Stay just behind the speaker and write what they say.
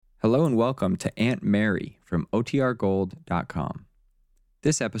Hello and welcome to Aunt Mary from OTRGold.com.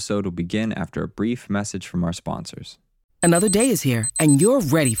 This episode will begin after a brief message from our sponsors. Another day is here, and you're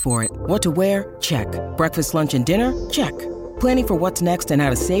ready for it. What to wear? Check. Breakfast, lunch, and dinner? Check. Planning for what's next and how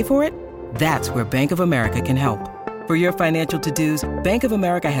to save for it? That's where Bank of America can help. For your financial to-dos, Bank of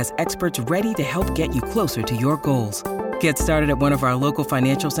America has experts ready to help get you closer to your goals. Get started at one of our local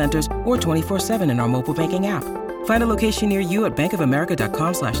financial centers or 24/7 in our mobile banking app. Find a location near you at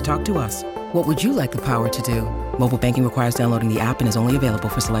bankofamerica.com/talktous. What would you like the power to do? Mobile banking requires downloading the app and is only available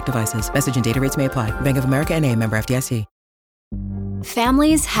for select devices. Message and data rates may apply. Bank of America N.A., member FDIC.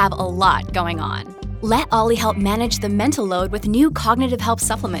 Families have a lot going on. Let Ollie help manage the mental load with new cognitive help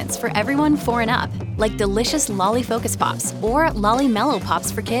supplements for everyone 4 and up, like delicious Lolly Focus Pops or Lolly Mellow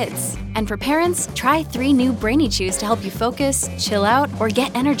Pops for kids. And for parents, try 3 new Brainy Chews to help you focus, chill out, or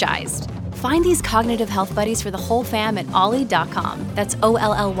get energized. Find these cognitive health buddies for the whole fam at ollie.com. That's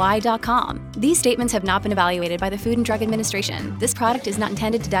OLLY.com. These statements have not been evaluated by the Food and Drug Administration. This product is not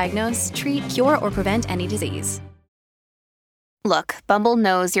intended to diagnose, treat, cure, or prevent any disease. Look, Bumble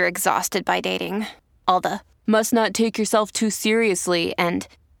knows you're exhausted by dating. All the, must not take yourself too seriously, and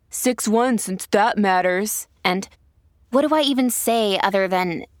 6'1" since that matters, and what do I even say other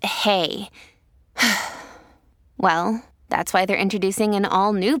than, hey? Well, that's why they're introducing an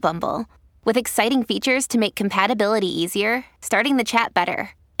all-new Bumble, with exciting features to make compatibility easier, starting the chat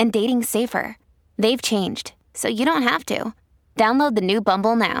better, and dating safer. They've changed, so you don't have to. Download the new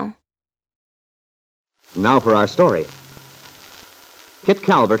Bumble now. Now for our story. Kit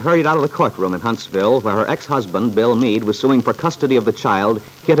Calvert hurried out of the courtroom in Huntsville where her ex-husband, Bill Meade, was suing for custody of the child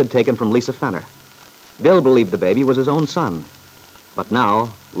Kit had taken from Lisa Fenner. Bill believed the baby was his own son. But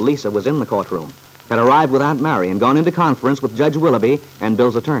now, Lisa was in the courtroom, had arrived with Aunt Mary and gone into conference with Judge Willoughby and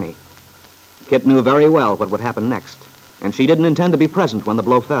Bill's attorney. Kit knew very well what would happen next, and she didn't intend to be present when the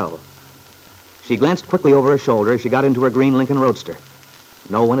blow fell. She glanced quickly over her shoulder as she got into her green Lincoln Roadster.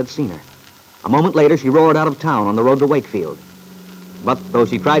 No one had seen her. A moment later, she roared out of town on the road to Wakefield. But though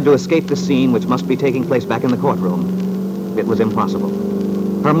she tried to escape the scene which must be taking place back in the courtroom, it was impossible.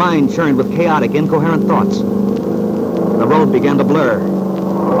 Her mind churned with chaotic, incoherent thoughts. The road began to blur.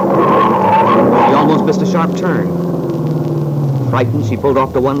 She almost missed a sharp turn. Frightened, she pulled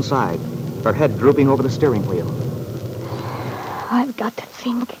off to one side, her head drooping over the steering wheel. I've got to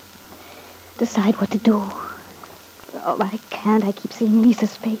think. Decide what to do. Oh, I can't. I keep seeing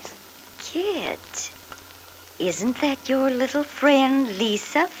Lisa's face. Kit, isn't that your little friend,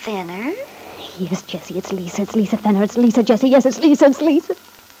 Lisa Fenner? Yes, Jessie, it's Lisa. It's Lisa Fenner. It's Lisa, Jessie. Yes, it's Lisa. It's Lisa.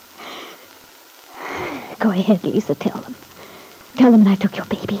 Go ahead, Lisa. Tell them. Tell them that I took your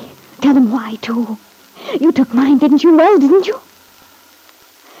baby. Tell them why, too. You took mine, didn't you? Well, didn't you?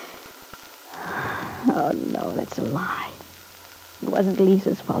 Oh, no, that's a lie. It wasn't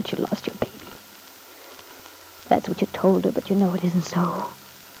Lisa's fault you lost your baby. That's what you told her, but you know it isn't so.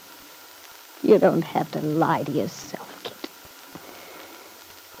 You don't have to lie to yourself, Kit.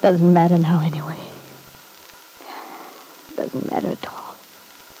 Doesn't matter now anyway. Doesn't matter at all.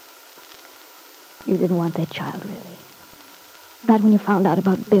 You didn't want that child, really. Not when you found out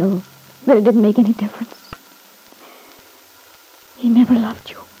about Bill, that it didn't make any difference. He never loved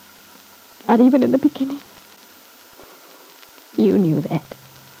you. Not even in the beginning. You knew that.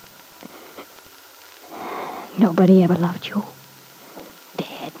 Nobody ever loved you.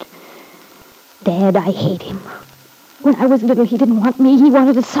 Dad, I hate him. When I was little, he didn't want me. He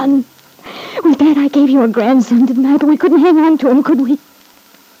wanted a son. With Dad, I gave you a grandson, didn't I? But we couldn't hang on to him, could we?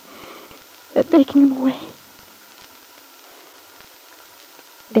 They're taking him away.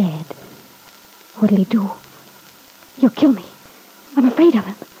 Dad, what'll he do? He'll kill me. I'm afraid of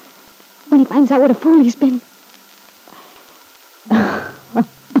him. When he finds out what a fool he's been.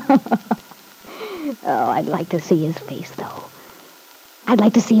 Oh, I'd like to see his face, though. I'd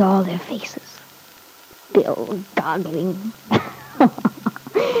like to see all their faces. Bill goggling.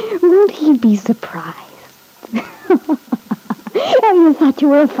 Won't he be surprised? Oh, you thought you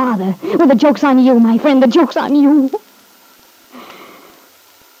were a father. Well, the joke's on you, my friend. The joke's on you.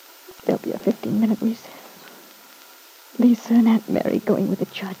 There'll be a 15-minute recess. Lisa and Aunt Mary going with the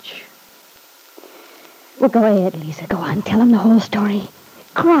judge. Well, go ahead, Lisa. Go on. Tell them the whole story.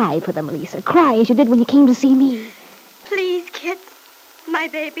 Cry for them, Lisa. Cry as you did when you came to see me. Please, Kit. My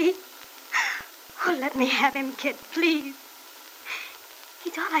baby. Oh, let me have him, Kit, please.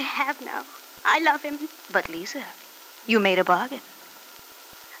 He's all I have now. I love him. But, Lisa, you made a bargain.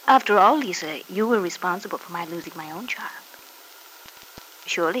 After all, Lisa, you were responsible for my losing my own child.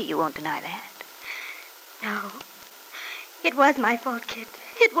 Surely you won't deny that. No. It was my fault, Kit.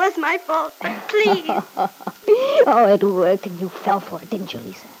 It was my fault. Please. Oh, it worked and you fell for it, didn't you,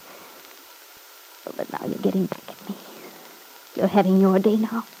 Lisa? Oh, but now you're getting back at me. You're having your day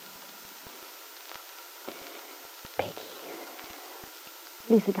now. Peggy.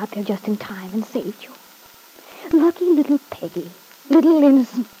 Lisa got there just in time and saved you. Lucky little Peggy. Little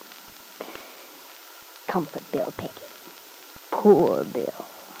innocent. Comfort Bill, Peggy. Poor Bill.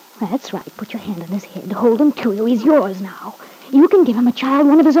 That's right. Put your hand on his head. Hold him to you. He's yours now. You can give him a child,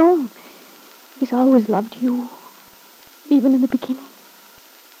 one of his own. He's always loved you. Even in the beginning.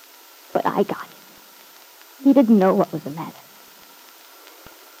 But I got him. He didn't know what was the matter.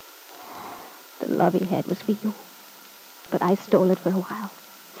 The love he had was for you. But I stole it for a while.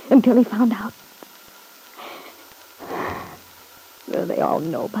 Until he found out. Well, they all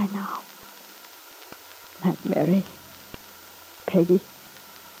know by now. Aunt Mary. Peggy.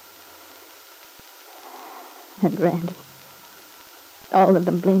 And Randy. All of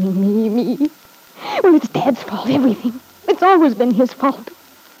them blaming me. Well, it's Dad's fault, everything. It's always been his fault.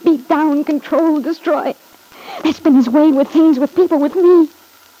 Beat down, control, destroy. That's been his way with things, with people, with me.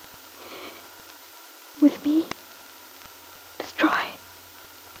 With me. Destroy.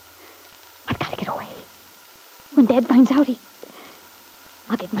 I've got to get away. When Dad finds out,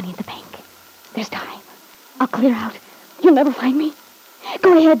 I'll get money in the bank. There's time. I'll clear out. You'll never find me.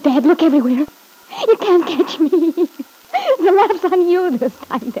 Go ahead, Dad. Look everywhere. You can't catch me. The laugh's on you this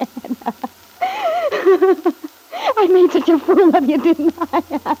time, Dad. I made such a fool of you, didn't I?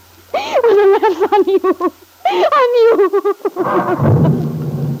 Well, the laugh's on you. On you.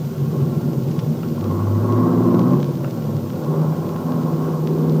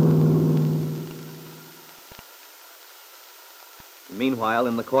 Meanwhile,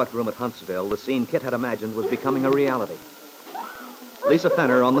 in the courtroom at Huntsville, the scene Kit had imagined was becoming a reality. Lisa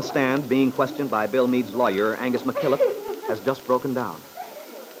Fenner, on the stand, being questioned by Bill Meade's lawyer, Angus McKillop, has just broken down.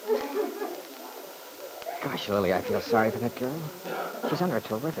 Gosh, Lily, I feel sorry for that girl. She's under a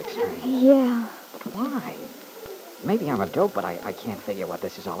terrific strain. Yeah. But why? Maybe I'm a dope, but I can't figure what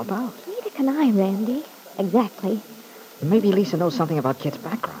this is all about. Neither can I, Randy. Exactly. Maybe Lisa knows something about Kit's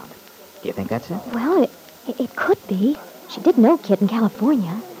background. Do you think that's it? Well, it could be. She did know Kit in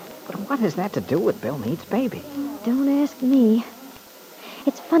California. But what has that to do with Bill Meade's baby? Don't ask me.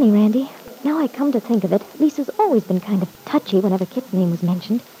 It's funny, Randy. Now I come to think of it, Lisa's always been kind of touchy whenever Kit's name was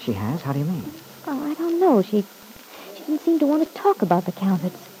mentioned. She has? How do you mean? Oh, I don't know. She didn't seem to want to talk about the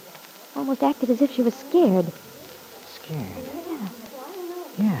Calverts. Almost acted as if she was scared. Scared? Yeah.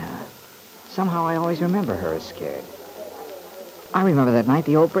 Yeah. Somehow I always remember her as scared. I remember that night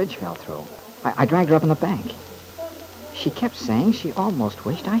the old bridge fell through. I dragged her up in the bank. She kept saying she almost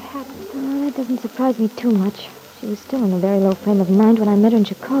wished I hadn't. Oh, that doesn't surprise me too much. She was still in a very low frame of mind when I met her in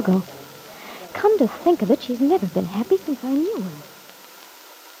Chicago. Come to think of it, she's never been happy since I knew her.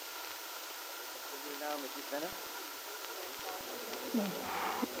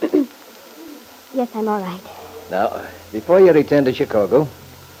 Yes. Yes, I'm all right. Now, before you returned to Chicago,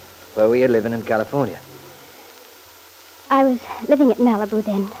 where were you living in California? I was living at Malibu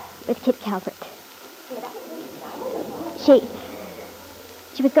then, with Kit Calvert.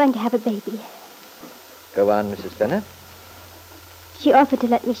 She was going to have a baby. Go on, Mrs. Fenner. She offered to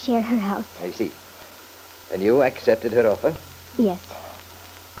let me share her house. I see. And you accepted her offer? Yes.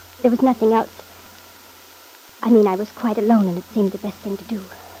 There was nothing else. I mean, I was quite alone, and it seemed the best thing to do.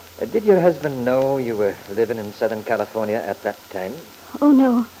 Did your husband know you were living in Southern California at that time? Oh,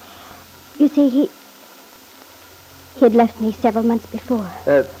 no. You see, he had left me several months before.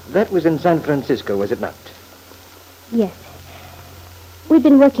 That was in San Francisco, was it not? Yes. We'd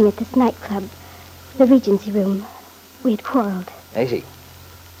been working at this nightclub, the Regency Room. We had quarreled. I see.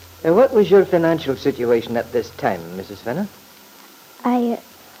 What was your financial situation at this time, Mrs. Fenner? I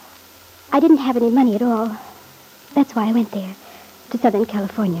didn't have any money at all. That's why I went there, to Southern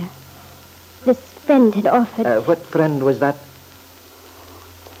California. This friend had offered... What friend was that?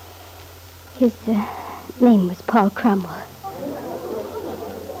 His name was Paul Cromwell.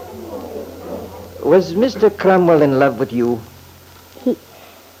 Was Mr. Cromwell in love with you? He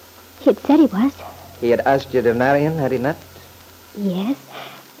had said he was. He had asked you to marry him, had he not? Yes,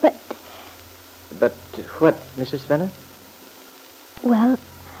 but... But what, Mrs. Fenner? Well,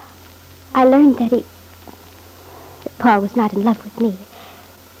 I learned that Paul was not in love with me.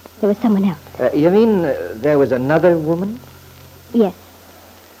 There was someone else. You mean there was another woman? Yes.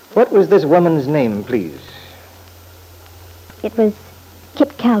 What was this woman's name, please? It was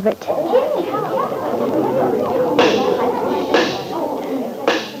Kit Calvert.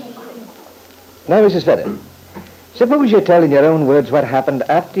 Now, Mrs. Fenner, suppose you tell in your own words what happened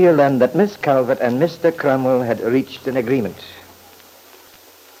after you learned that Miss Calvert and Mr. Cromwell had reached an agreement.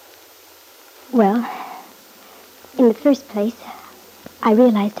 Well, in the first place, I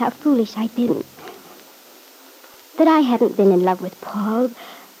realized how foolish I'd been that I hadn't been in love with Paul,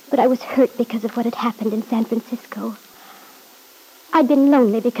 but I was hurt because of what had happened in San Francisco. I'd been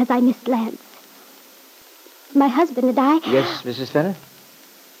lonely because I missed Lance. My husband and I... Yes, Mrs. Fenner?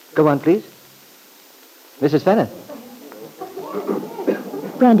 Go on, please. Mrs. Fenner?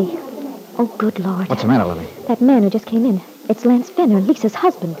 Brandy. Oh, good Lord. What's the matter, Lily? That man who just came in. It's Lance Fenner, Lisa's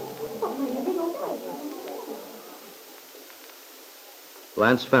husband.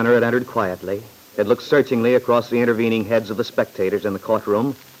 Lance Fenner had entered quietly, had looked searchingly across the intervening heads of the spectators in the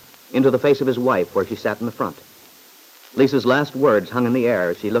courtroom into the face of his wife where she sat in the front. Lisa's last words hung in the air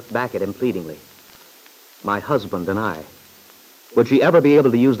as she looked back at him pleadingly. My husband and I. Would she ever be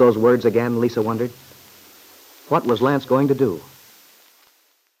able to use those words again, Lisa wondered? What was Lance going to do?